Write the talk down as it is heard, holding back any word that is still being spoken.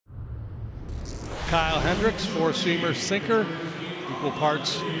Kyle Hendricks, four-seamer sinker, equal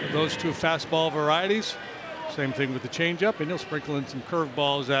parts of those two fastball varieties. Same thing with the changeup, and he'll sprinkle in some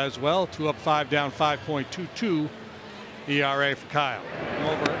curveballs as well. 2 up, 5 down, 5.22 ERA for Kyle.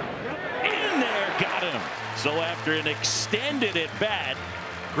 Over in there, got him. So after an extended at bat,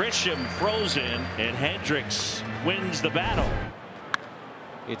 Grisham throws in, and Hendricks wins the battle.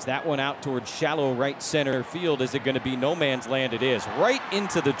 It's that one out towards shallow right center field. Is it going to be no man's land? It is. Right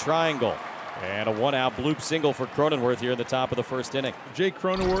into the triangle. And a one-out bloop single for Cronenworth here in the top of the first inning. Jake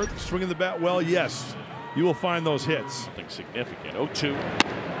Cronenworth swinging the bat well. Yes, you will find those hits. Something significant. 0-2.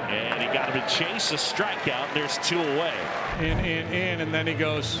 And he got him to chase a strikeout. There's 2 away. In, and then he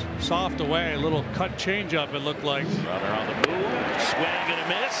goes soft away. A little cut changeup, it looked like. Runner on the move. Swing and a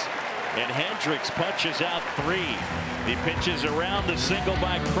miss. And Hendricks punches out 3. He pitches around the single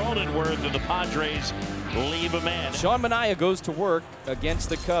by Cronenworth, and the Padres leave a man. Sean Manaea goes to work against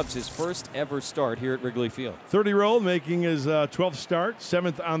the Cubs, his first ever start here at Wrigley Field. 30-year-old making his 12th start,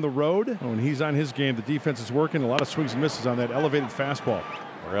 7th on the road. When he's on his game, the defense is working. A lot of swings and misses on that elevated fastball.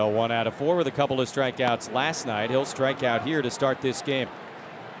 Morel 1 out of 4 with a couple of strikeouts last night. He'll strike out here to start this game.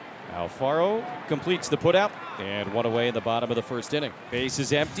 Alfaro completes the putout, and 1 away in the bottom of the first inning. Base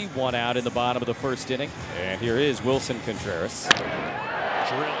is empty, 1 out in the bottom of the first inning. And here is Wilson Contreras.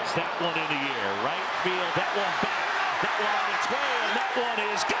 Drills that one in the air. Right field, that one back. That one on its way, and that one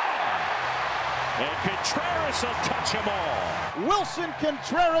is gone. And Contreras will touch them all. Wilson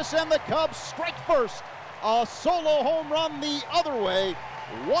Contreras and the Cubs strike first. A solo home run the other way.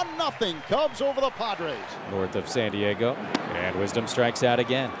 1-0 Cubs over the Padres. North of San Diego. And Wisdom strikes out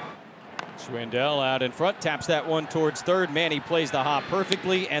again. Schwindel out in front, taps that one towards third. Manny plays the hop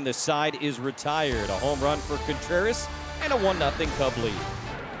perfectly, and the side is retired. A home run for Contreras and a 1-0 Cub lead.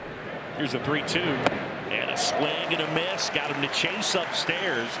 Here's a 3-2. And a swing and a miss. Got him to chase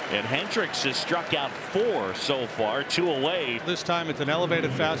upstairs. And Hendricks has struck out 4 so far, 2 away. This time it's an elevated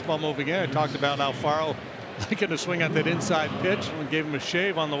fastball move again. I talked about Alfaro liking to swing at that inside pitch and gave him a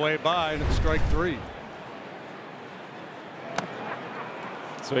shave on the way by, and it's strike 3.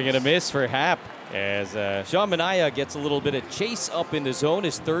 Swing and a miss for Happ as Sean Manaea gets a little bit of chase up in the zone.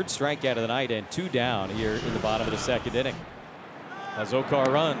 His 3rd strikeout of the night, and 2 down here in the bottom of the 2nd inning. Azócar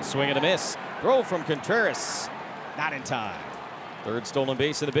runs, swing and a miss. Throw from Contreras, not in time. 3rd stolen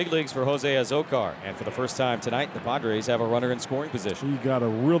base in the big leagues for Jose Azócar. And for the first time tonight, the Padres have a runner in scoring position. He got a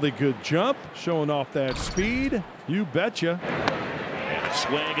really good jump, showing off that speed. You betcha. And a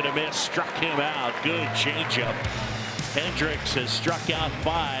swing and a miss struck him out. Good changeup. Hendricks has struck out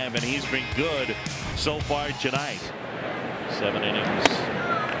 5, and he's been good so far tonight. 7 innings.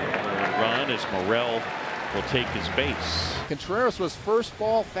 3rd run as Morel will take his base. Contreras was first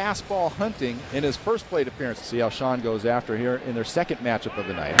ball fastball hunting in his first plate appearance. See how Sean goes after here in their 2nd matchup of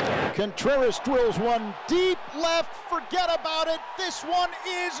the night. Contreras drills one deep left. Forget about it. This one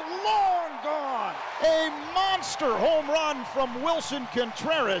is long gone. A monster home run from Wilson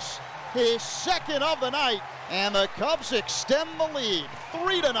Contreras. His 2nd of the night, and the Cubs extend the lead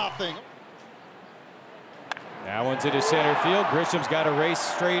 3-0. That one's into center field. Grisham's got a race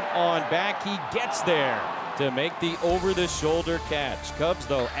straight on back. He gets there to make the over-the-shoulder catch. Cubs,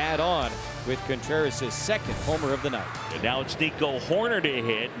 though, add on with Contreras' 2nd homer of the night. And now it's Nico Hoerner to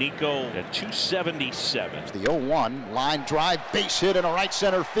hit. Nico at 277. The 0-1 line drive, base hit in a right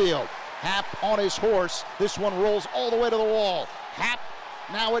center field. Happ on his horse. This one rolls all the way to the wall. Happ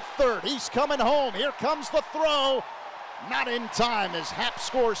now at 3rd. He's coming home. Here comes the throw. Not in time as Happ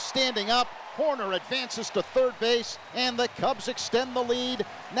scores standing up. Hoerner advances to 3rd base, and the Cubs extend the lead.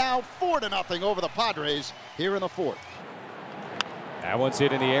 Now 4-0 over the Padres here in the 4th. That one's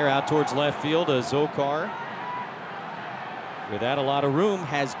hit in the air out towards left field. Azócar, without a lot of room,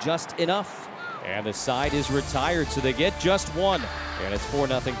 has just enough. And the side is retired, so they get just 1. And it's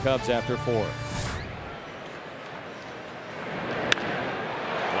 4-0 Cubs after 4. Line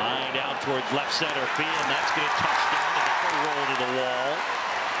out towards left center field. That's going to touch down and roll to the wall.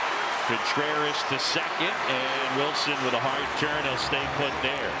 Contreras to 2nd, and Wilson with a hard turn. He'll stay put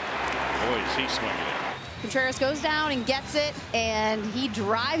there. Boy, is he swinging it. Contreras goes down and gets it, and he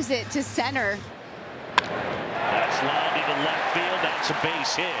drives it to center. That's lined into left field. That's a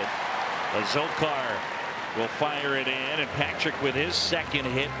base hit. Azócar will fire it in, and Patrick with his 2nd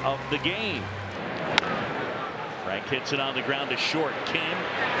hit of the game. Frank hits it on the ground to short. Kim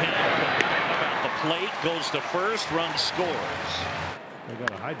about the plate, goes to first, run scores. They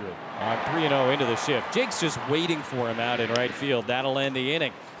got a hydrate. On 3-0 into the shift. Jake's just waiting for him out in right field. That'll end the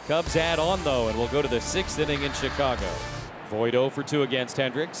inning. Cubs add on, though, and we'll go to the 6th inning in Chicago. Voit 0 for 2 against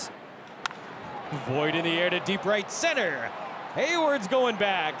Hendricks. Voit in the air to deep right center. Hayward's going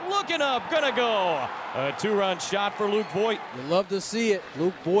back, looking up, gonna go. A 2-run shot for Luke Voit. You love to see it.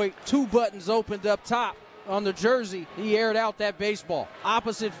 Luke Voit, 2 buttons opened up top on the jersey. He aired out that baseball.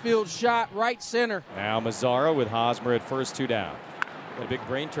 Opposite field shot, right center. Now Mazzara with Hosmer at first, 2 down. Got a big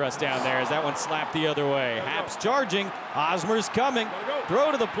brain trust down there as that one slapped the other way. Happ's charging, Hosmer's coming.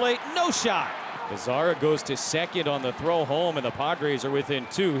 Throw to the plate, no shot. Mazzara goes to second on the throw home, and the Padres are within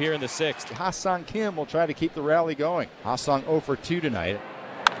 2 here in the 6th. Ha-Sung Kim will try to keep the rally going. Ha-Sung 0 for 2 tonight.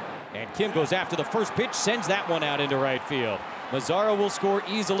 And Kim goes after the first pitch, sends that one out into right field. Mazzara will score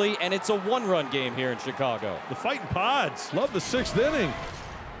easily, and it's a 1-run game here in Chicago. The fighting Pods love the 6th inning.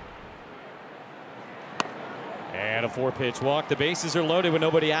 And a 4-pitch walk. The bases are loaded with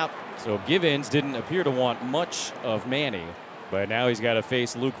nobody out. So Givens didn't appear to want much of Manny. But now he's got to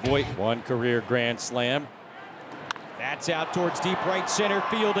face Luke Voit, 1 career grand slam. That's out towards deep right center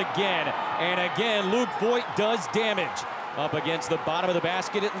field again. And again, Luke Voit does damage. Up against the bottom of the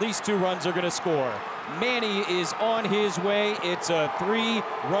basket, at least 2 runs are going to score. Manny is on his way. It's a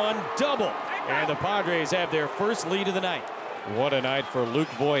 3-run double. And the Padres have their first lead of the night. What a night for Luke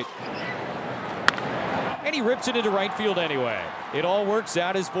Voit. And he rips it into right field anyway. It all works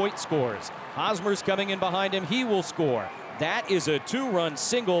out as Voit scores. Hosmer's coming in behind him. He will score. That is a 2-run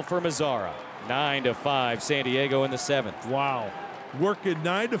single for Mazzara. 9-5, San Diego in the 7th. Wow. Working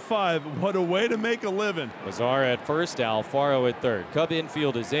 9 to 5. What a way to make a living. Mazzara at first, Alfaro at third. Cub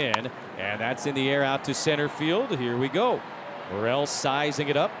infield is in, and that's in the air out to center field. Here we go. Morel sizing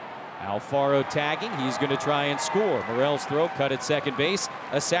it up. Alfaro tagging. He's going to try and score. Morel's throw cut at second base.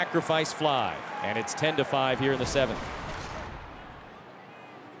 A sacrifice fly. And it's 10-5 here in the 7th.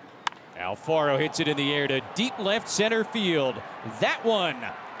 Alfaro hits it in the air to deep left center field. That one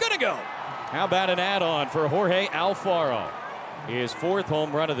gonna go. How about an add-on for Jorge Alfaro? His 4th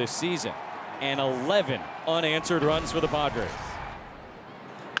home run of the season and 11 unanswered runs for the Padres.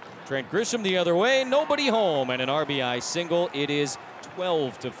 Trent Grisham the other way, nobody home, and an RBI single. It is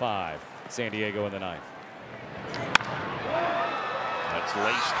 12-5, San Diego in the 9th. That's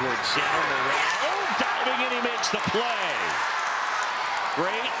laced towards center. Morel diving, and he makes the play.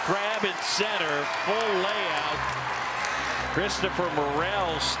 Great grab in center, full layout. Christopher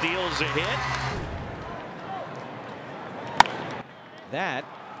Morel steals a hit. That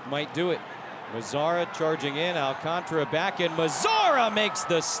might do it. Mazzara charging in, Alcantara back, and Mazzara makes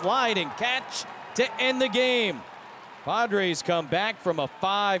the sliding catch to end the game. Padres come back from a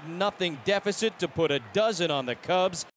 5-0 deficit to put a dozen on the Cubs.